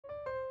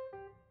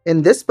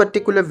In this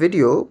particular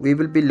video, we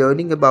will be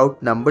learning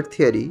about number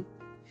theory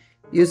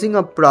using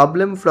a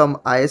problem from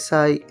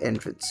ISI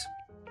entrance.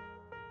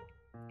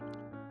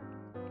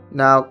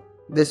 Now,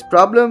 this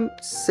problem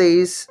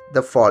says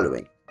the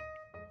following,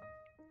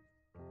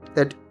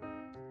 that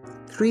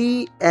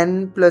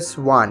 3n plus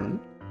 1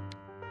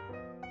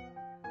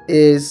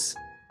 is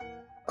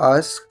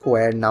a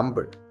square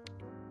number.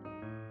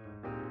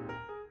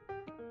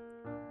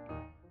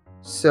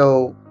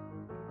 So,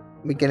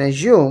 we can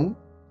assume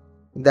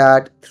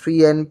that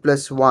 3n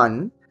plus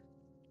 1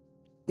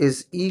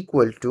 is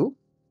equal to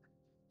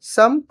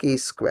some k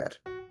square.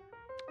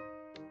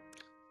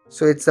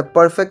 So it's a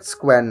perfect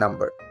square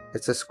number.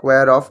 It's a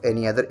square of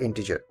any other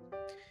integer.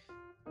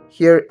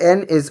 Here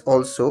n is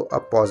also a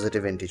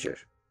positive integer.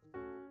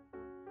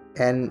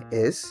 N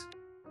is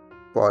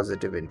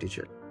positive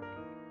integer.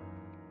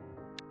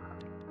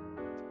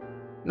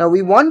 Now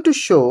we want to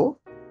show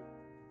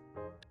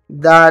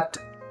that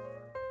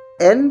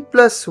n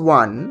plus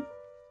 1,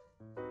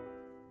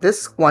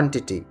 this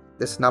quantity,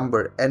 this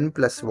number n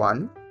plus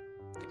 1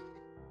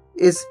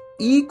 is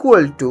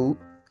equal to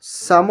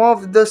sum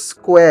of the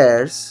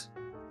squares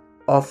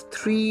of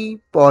 3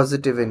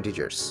 positive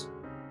integers.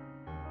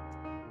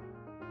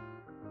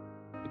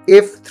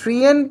 If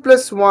 3n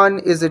plus 1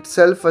 is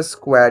itself a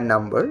square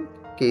number,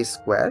 k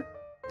square,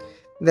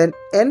 then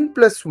n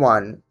plus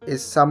 1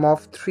 is sum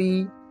of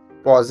 3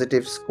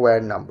 positive square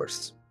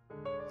numbers.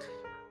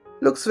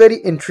 Looks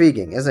very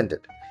intriguing, isn't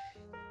it?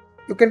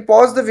 You can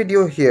pause the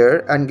video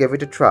here and give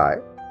it a try,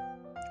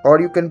 or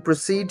you can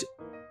proceed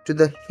to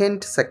the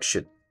hint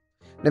section.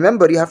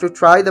 Remember, you have to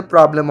try the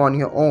problem on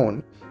your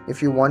own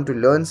if you want to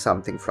learn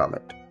something from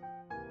it.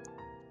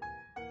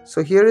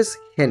 So here is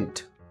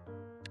hint.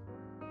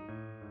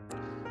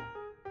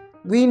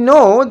 We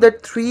know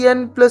that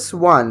 3n plus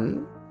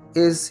 1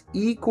 is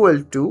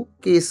equal to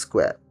k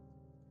square.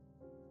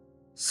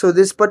 So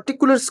this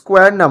particular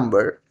square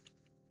number,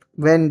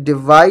 when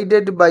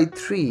divided by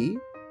 3,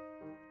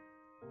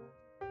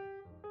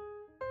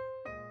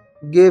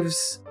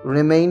 gives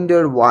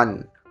remainder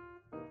 1.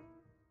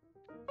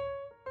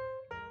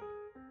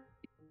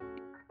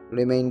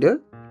 Remainder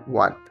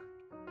 1.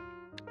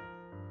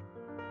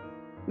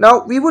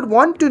 Now we would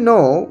want to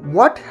know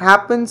what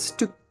happens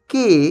to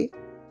k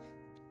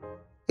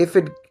if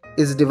it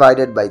is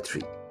divided by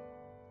 3.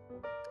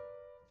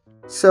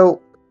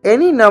 So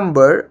any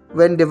number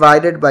when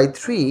divided by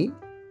 3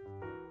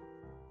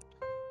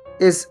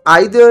 is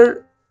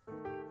either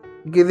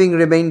giving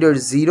remainder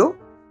 0,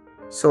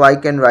 so I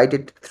can write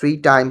it 3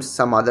 times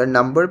some other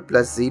number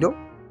plus 0,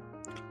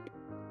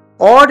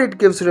 or it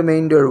gives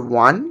remainder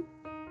 1,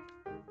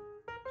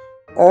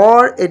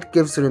 or it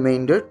gives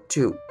remainder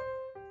 2,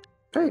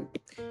 right?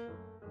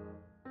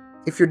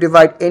 If you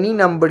divide any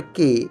number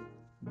k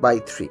by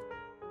 3,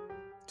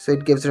 so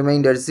it gives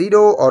remainder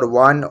 0 or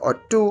 1 or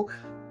 2,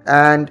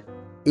 and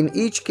in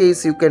each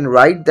case you can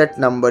write that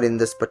number in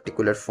this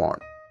particular form.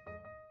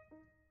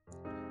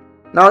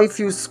 Now if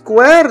you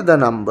square the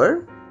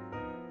number,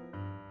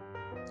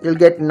 you'll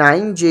get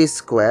 9j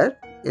square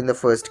in the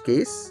first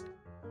case.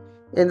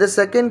 In the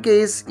second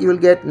case, you will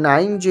get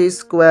 9j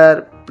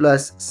square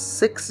plus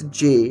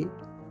 6j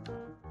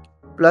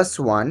plus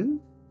 1.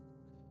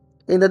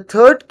 In the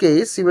third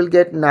case, you will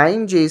get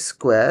 9j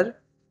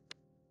square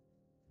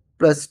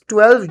plus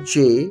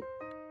 12j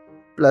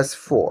plus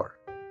 4.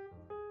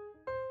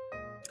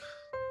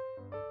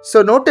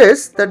 So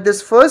notice that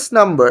this first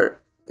number,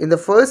 in the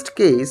first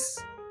case,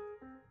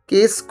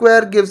 k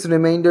square gives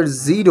remainder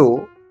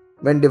 0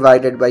 when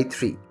divided by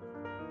 3.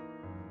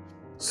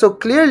 So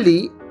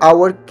clearly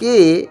our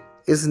k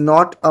is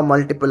not a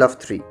multiple of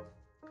 3.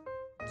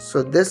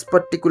 So this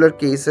particular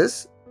case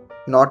is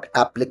not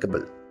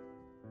applicable.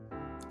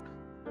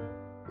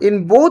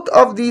 In both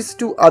of these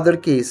two other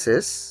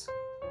cases,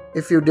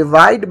 if you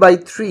divide by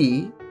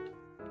 3,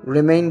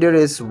 remainder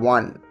is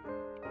 1.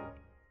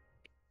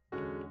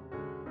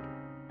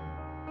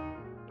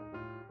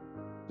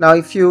 Now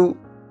if you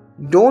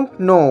don't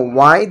know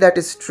why that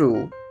is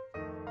true,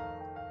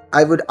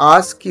 I would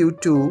ask you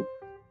to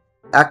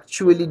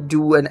actually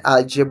do an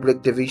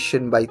algebraic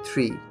division by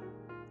 3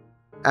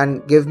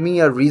 and give me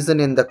a reason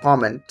in the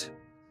comment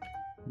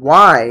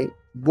why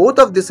both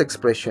of these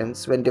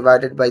expressions when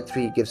divided by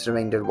 3 gives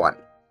remainder 1.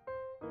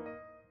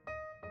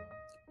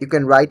 You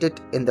can write it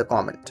in the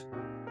comment.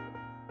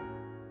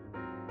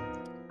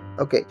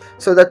 Okay,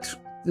 so that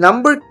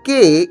number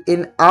k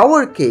in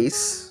our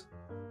case,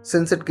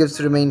 since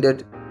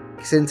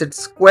its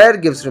square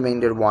gives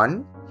remainder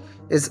 1,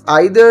 is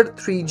either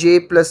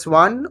 3j plus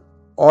 1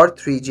 or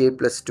 3j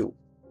plus 2.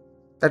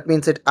 That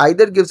means it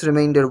either gives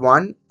remainder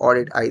 1 or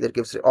it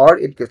gives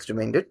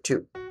remainder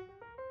 2.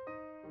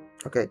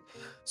 Okay,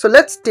 so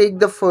let's take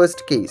the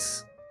first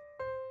case.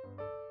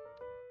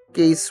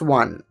 Case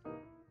 1.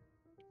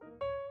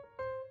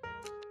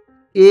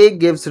 K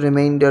gives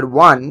remainder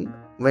 1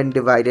 when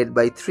divided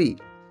by 3,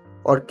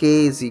 or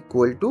k is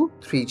equal to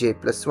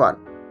 3j plus 1.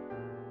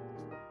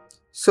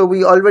 So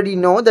we already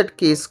know that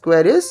k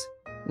square is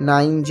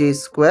 9j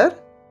square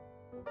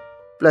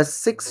plus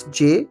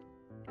 6j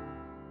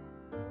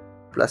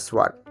plus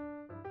 1.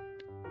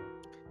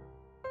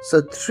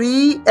 So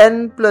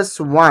 3n plus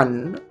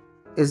 1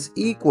 is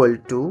equal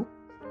to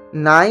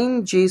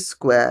 9j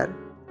square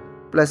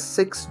plus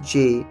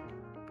 6j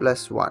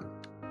plus 1.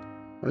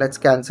 Let's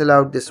cancel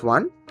out this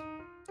one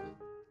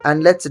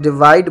and let's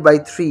divide by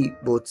 3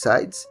 both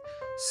sides.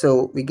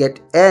 So we get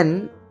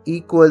n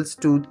equals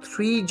to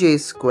 3j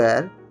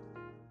square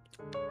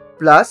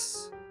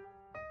plus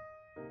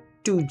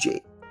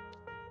 2j.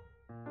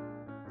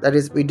 That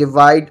is, we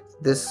divide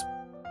this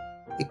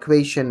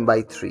equation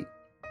by 3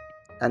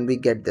 and we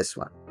get this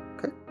one.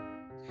 Okay.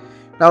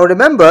 Now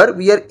remember,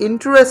 we are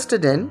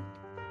interested in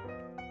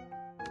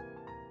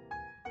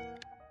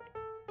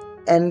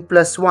n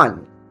plus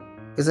 1,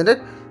 isn't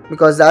it?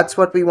 Because that's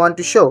what we want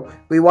to show.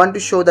 We want to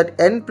show that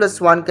n plus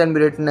 1 can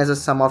be written as a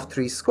sum of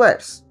 3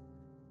 squares.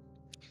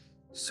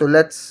 So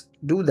let's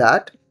do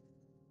that.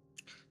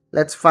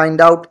 Let's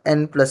find out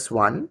n plus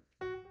 1.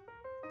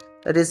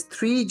 That is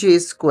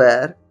 3j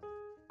square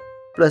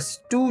plus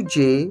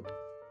 2j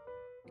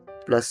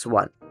plus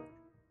 1.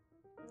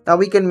 Now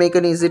we can make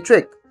an easy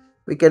trick.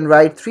 We can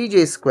write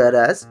 3j square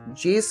as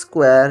j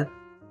square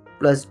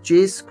plus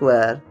j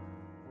square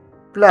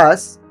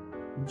plus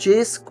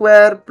j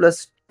square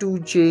plus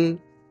 2j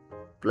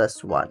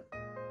plus 1.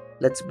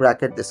 Let's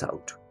bracket this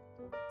out.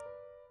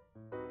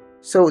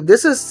 So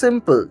this is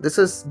simple. This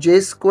is j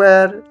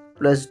square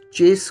plus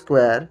j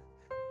square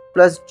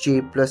plus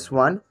j plus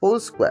 1 whole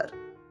square.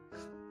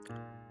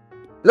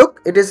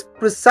 Look, it is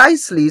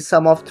precisely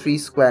sum of 3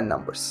 square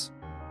numbers.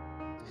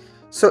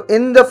 So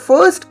in the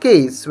first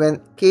case,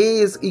 when k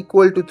is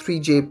equal to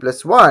 3j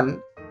plus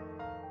 1,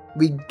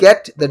 we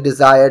get the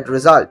desired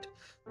result.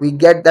 We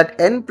get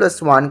that n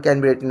plus 1 can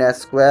be written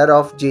as square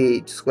of j,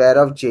 and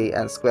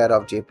square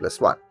of j plus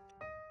 1.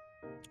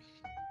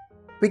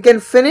 We can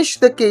finish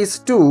the case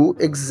 2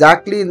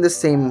 exactly in the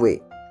same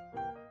way.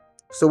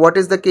 So what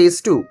is the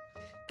case 2?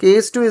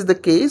 Case 2 is the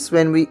case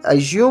when we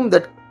assume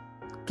that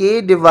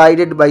k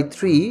divided by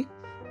 3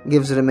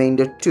 gives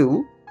remainder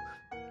 2,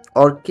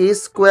 or k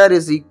square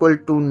is equal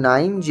to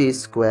 9j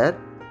square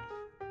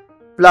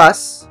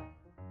plus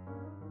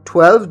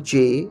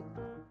 12j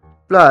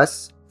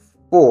plus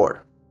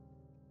 4.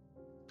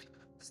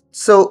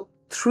 So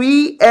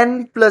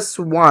 3n plus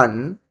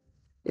 1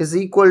 is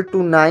equal to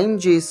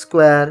 9j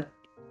square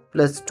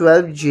plus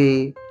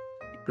 12j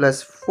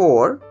plus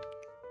 4.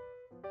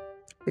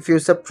 If you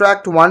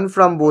subtract 1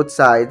 from both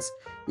sides,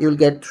 you will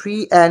get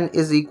 3n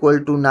is equal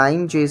to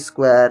 9j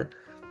square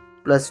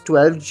plus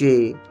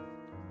 12j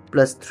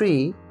plus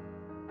 3.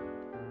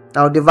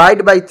 Now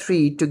divide by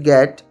 3 to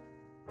get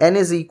n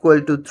is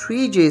equal to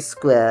 3j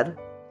square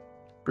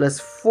plus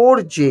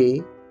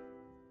 4j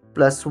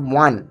plus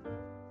 1.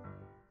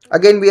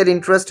 Again, we are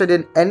interested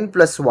in n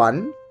plus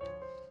 1.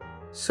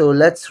 So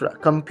let's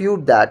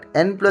compute that.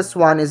 N plus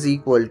 1 is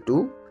equal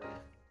to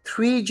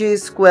 3j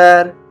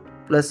square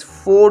plus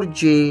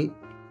 4j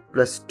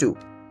plus 2.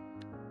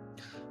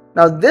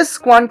 Now this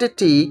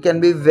quantity can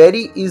be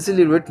very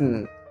easily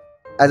written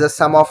as a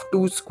sum of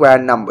 2 square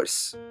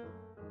numbers.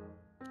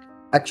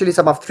 Actually,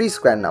 sum of 3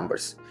 square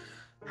numbers.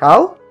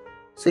 How?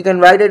 So you can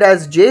write it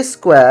as j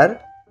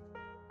square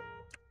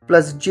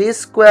plus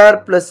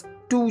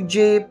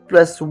 2j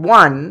plus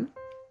 1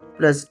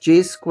 plus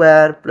j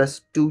square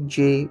plus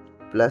 2j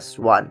plus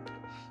 1.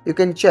 You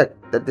can check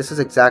that this is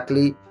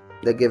exactly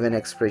the given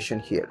expression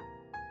here.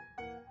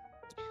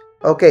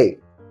 Okay.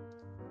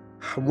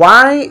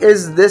 Why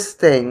is this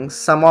thing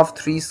sum of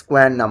 3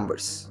 square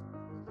numbers?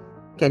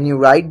 Can you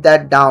write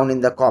that down in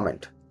the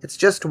comment? It's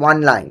just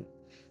one line.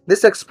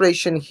 This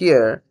expression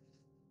here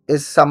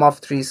is sum of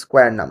 3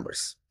 square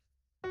numbers.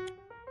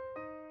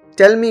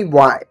 Tell me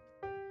why.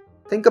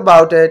 Think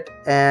about it,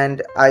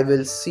 and I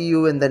will see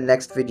you in the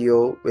next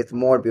video with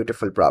more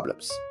beautiful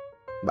problems.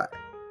 Bye.